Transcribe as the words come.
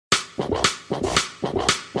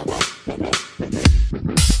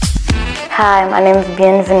Hi, my name is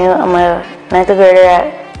Bienvenue. I'm a 9th grader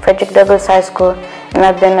at Frederick Douglass High School, and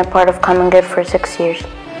I've been a part of Common Good for 6 years.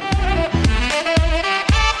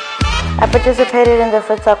 I participated in the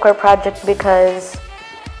futsal court project because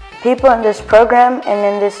people in this program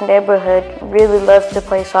and in this neighborhood really love to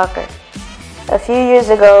play soccer. A few years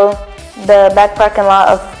ago, the back parking lot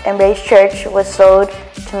of Embrace Church was sold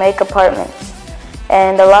to make apartments,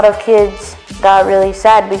 and a lot of kids got really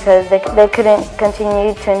sad because they couldn't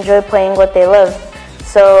continue to enjoy playing what they love.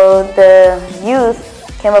 So the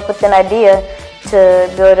youth came up with an idea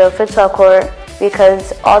to build a futsal court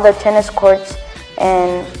because all the tennis courts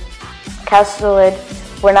in Castlewood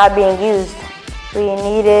were not being used. We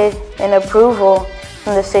needed an approval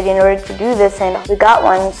from the city in order to do this, and we got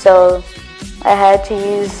one. So I had to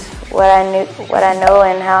use what I know,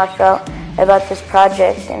 and how I felt about this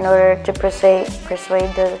project in order to persuade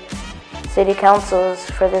the city councils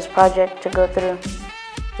for this project to go through.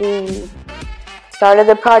 We started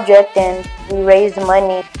the project and we raised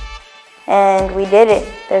money, and we did it.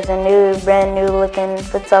 There's a brand new looking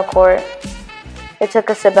futsal court. It took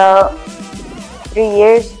us about 3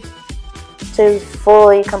 years to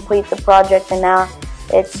fully complete the project, and now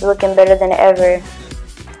it's looking better than ever.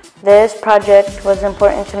 This project was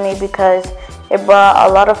important to me because it brought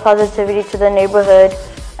a lot of positivity to the neighborhood.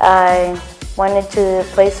 I wanted to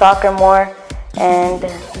play soccer more, and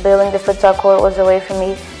building the futsal court was a way for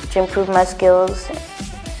me to improve my skills.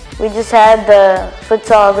 We just had the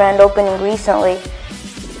futsal grand opening recently.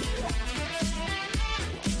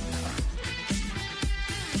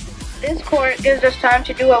 This court gives us time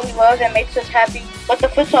to do what we love and makes us happy. But the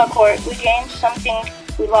futsal court, we gained something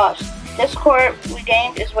we lost. This court we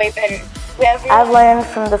gained is way better. I've learned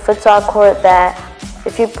from the futsal court that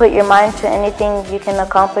if you put your mind to anything, you can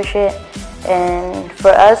accomplish it. And for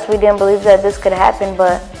us, we didn't believe that this could happen,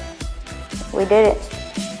 but we did it.